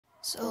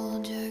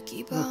Soldier,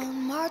 keep on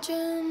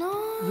marching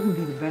on. You can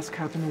be the best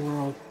cop in the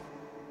world,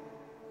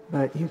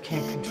 but you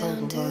can't control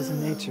the laws of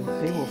nature.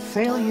 They will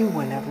fail you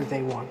whenever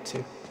they want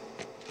to.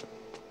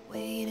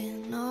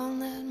 Waiting on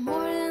that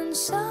morning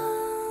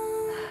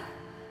sun.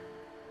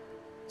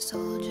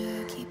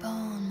 Soldier, keep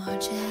on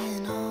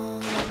marching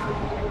on.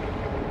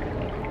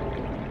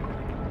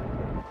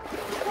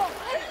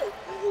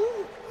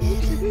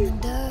 Hitting the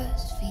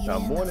dust, feeding Now,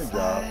 morning the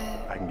job,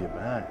 fire. I can get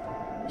behind.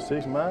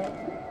 6 miles,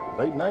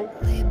 late night,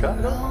 got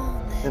it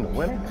up in the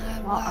winter.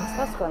 Well, I'm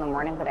supposed to go in the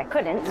morning, but I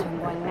couldn't, so I'm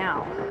going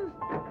now.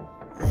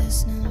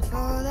 Listening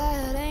for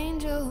that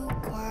angel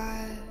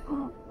choir.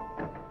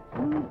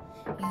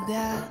 You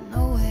got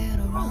nowhere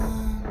to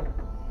run.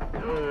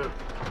 You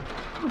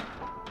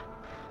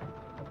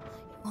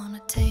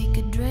wanna take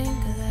a drink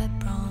of that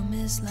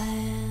promised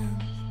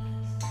land.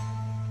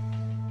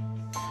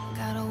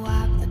 Gotta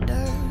wipe the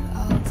dirt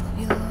off of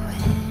your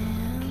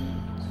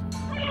hands.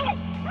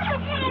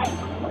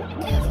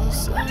 Careful,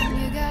 son,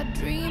 you got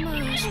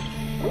dreamers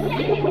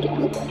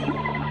plans.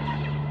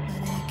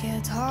 But it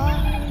gets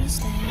hard to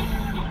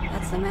stand.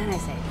 That's the man I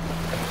saved.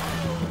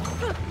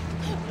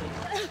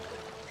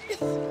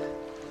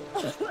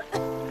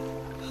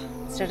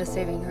 Instead of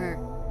saving her,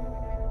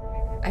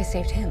 I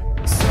saved him.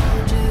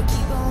 Soldier,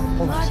 keep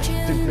on marching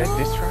Did Red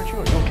discharge you?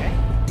 Are you okay?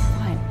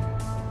 Fine.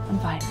 I'm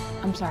fine.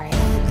 I'm sorry.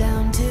 on,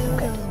 down till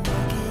the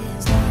work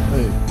is done.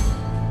 Hey,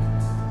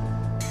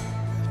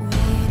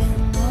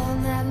 Waiting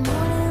on that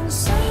morning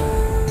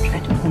sun.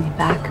 Tried to pull me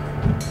back.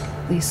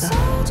 Lisa.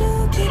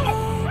 Soldier, keep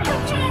on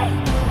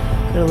marching.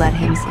 Could have let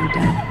him sink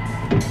down.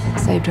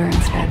 Saved her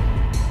instead.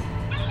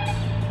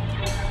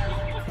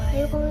 Are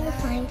you going to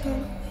find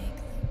him?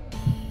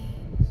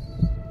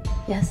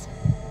 Yes.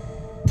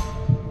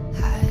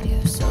 Hide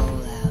your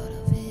soul out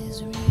of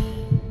his reach.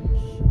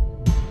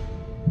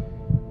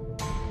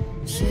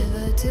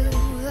 Shiver to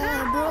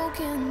that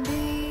broken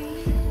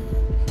beat.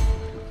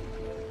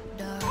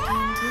 Dark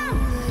into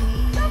the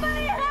heat.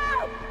 Somebody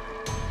help!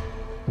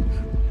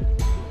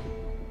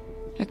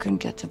 I couldn't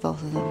get to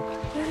both of them.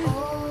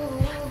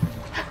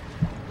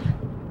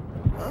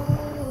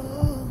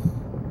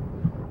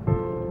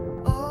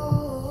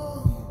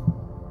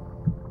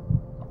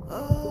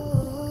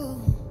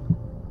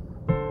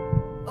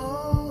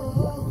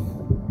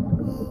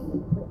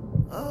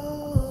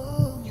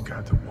 you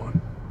got the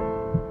one.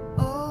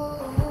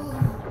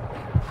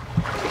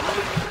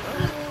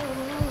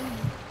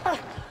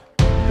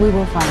 We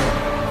will find him.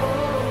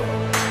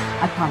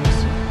 I promise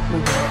you, we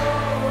will.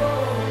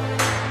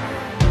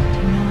 Do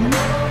you know him?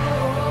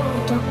 I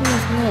don't know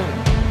his name.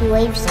 He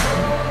waves at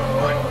me.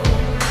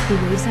 He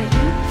waves at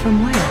you? From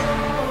where?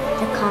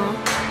 The car.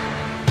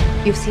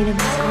 You've seen him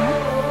in his car?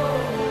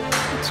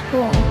 It's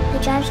cool. He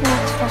drives an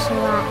express a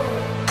lot.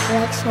 He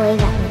likes to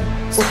wave at me.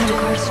 What kind of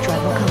car does he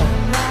drive? What color?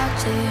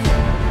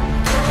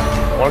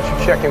 Why don't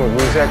you check in with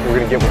Muzak? We're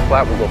gonna get with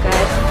Flat. We'll go from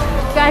there.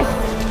 Guys.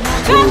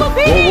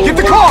 Get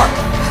the car!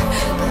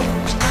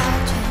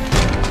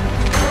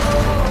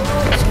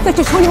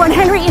 Sector 21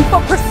 Henry in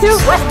full pursuit,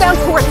 westbound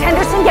towards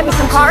Henderson. Get me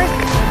some cars.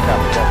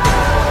 Copy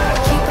that.